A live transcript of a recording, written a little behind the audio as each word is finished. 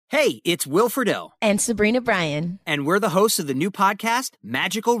Hey, it's Will Friedle. And Sabrina Bryan. And we're the hosts of the new podcast,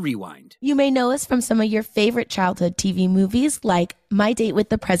 Magical Rewind. You may know us from some of your favorite childhood TV movies like My Date with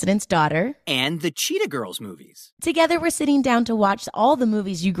the President's Daughter. And the Cheetah Girls movies. Together, we're sitting down to watch all the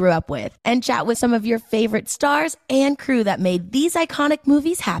movies you grew up with and chat with some of your favorite stars and crew that made these iconic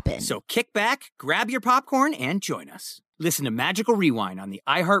movies happen. So kick back, grab your popcorn, and join us. Listen to Magical Rewind on the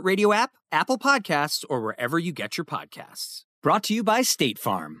iHeartRadio app, Apple Podcasts, or wherever you get your podcasts. Brought to you by State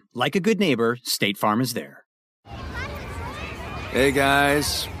Farm. Like a good neighbor, State Farm is there. Hey,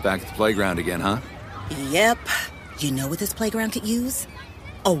 guys. Back at the playground again, huh? Yep. You know what this playground could use?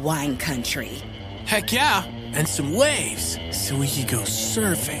 A wine country. Heck yeah. And some waves so we could go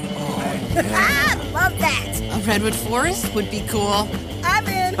surfing. Oh, yeah. I love that. A redwood forest would be cool. I'm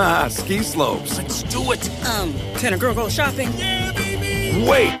in. Ski slopes. Let's do it. Can a girl go shopping? Yeah, baby.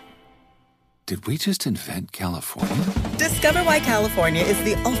 Wait. Did we just invent California? Discover why California is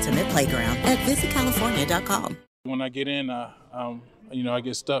the ultimate playground at visitcalifornia.com. When I get in, I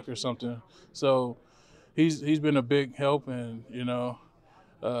get stuck or something. So he's been a big help, and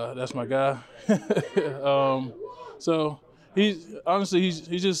that's my guy. So he's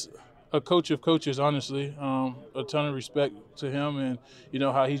just a coach of coaches. Honestly, a ton of respect to him, and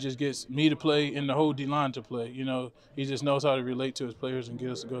how he just gets me to play and the whole D line to play. He just knows how to relate to his players and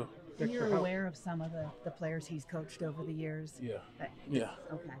get us to go. And you're aware of some of the players he's coached over the years. Yeah.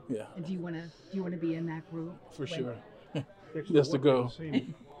 Okay. Yeah. And do you want to be in that group? For sure. That's the goal.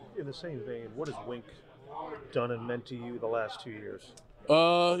 In the same vein, what has Wink done and meant to you the last 2 years?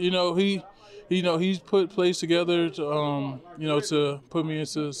 He's put plays together to to put me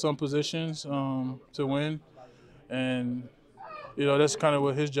into some positions to win, and that's kind of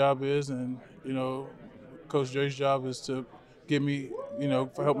what his job is, and Coach Jay's job is to get me,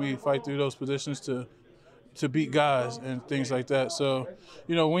 help me fight through those positions to beat guys and things like that. So,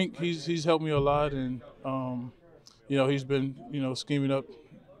 Wink, he's helped me a lot, and he's been scheming up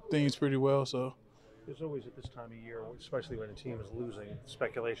things pretty well. So there's always at this time of year, especially when a team is losing,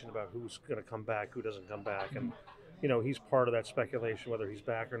 speculation about who's going to come back, who doesn't come back, and he's part of that speculation whether he's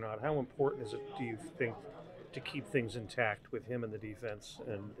back or not. How important is it, do you think, to keep things intact with him in the defense,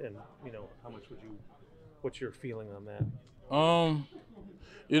 and how much what's your feeling on that?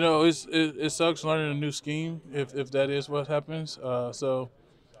 It sucks learning a new scheme if that is what happens. So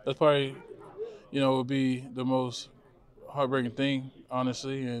that's probably, would be the most heartbreaking thing,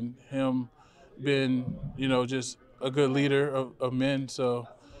 honestly, and him being, just a good leader of men. So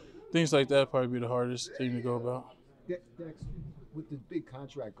things like that probably be the hardest thing to go about. Dex, with the big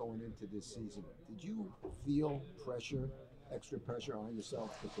contract going into this season, did you feel extra pressure on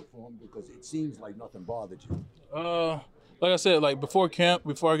yourself to perform? Because it seems like nothing bothered you. Like I said, before camp,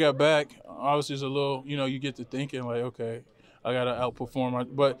 before I got back, I was just a little, you get to thinking okay, I got to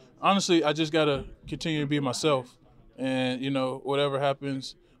outperform. But honestly, I just got to continue to be myself. And, whatever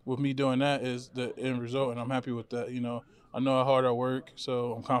happens with me doing that is the end result, and I'm happy with that. I know how hard I work,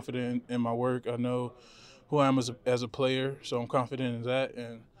 so I'm confident in my work. I know who I am as a player, so I'm confident in that.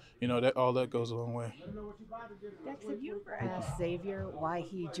 And, that all that goes a long way. Dex, have you ever asked Xavier why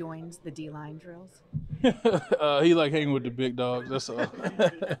he joins the D-line drills? He like hanging with the big dogs, that's all.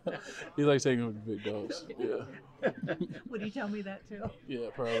 He likes hanging with the big dogs, yeah. Would he tell me that too? Yeah,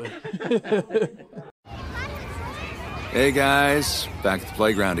 probably. Hey, guys. Back at the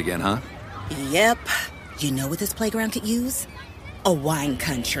playground again, huh? Yep. You know what this playground could use? A wine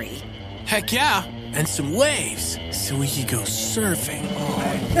country. Heck yeah. And some waves so we could go surfing.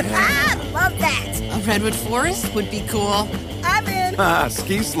 Oh, yeah. I love that. A redwood forest would be cool. I'm in.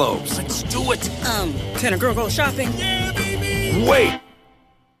 Ski slopes. Let's do it. Can a girl go shopping? Yeah, baby. Wait.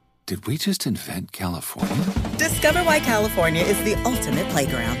 Did we just invent California? Discover why California is the ultimate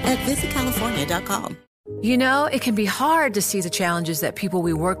playground at visitcalifornia.com. It can be hard to see the challenges that people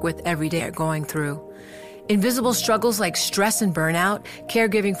we work with every day are going through. Invisible struggles like stress and burnout,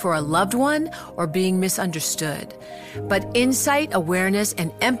 caregiving for a loved one, or being misunderstood. But insight, awareness,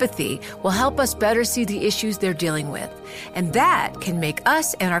 and empathy will help us better see the issues they're dealing with. And that can make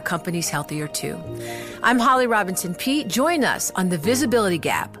us and our companies healthier too. I'm Holly Robinson Peete. Join us on The Visibility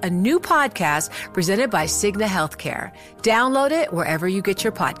Gap, a new podcast presented by Cigna Healthcare. Download it wherever you get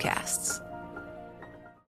your podcasts.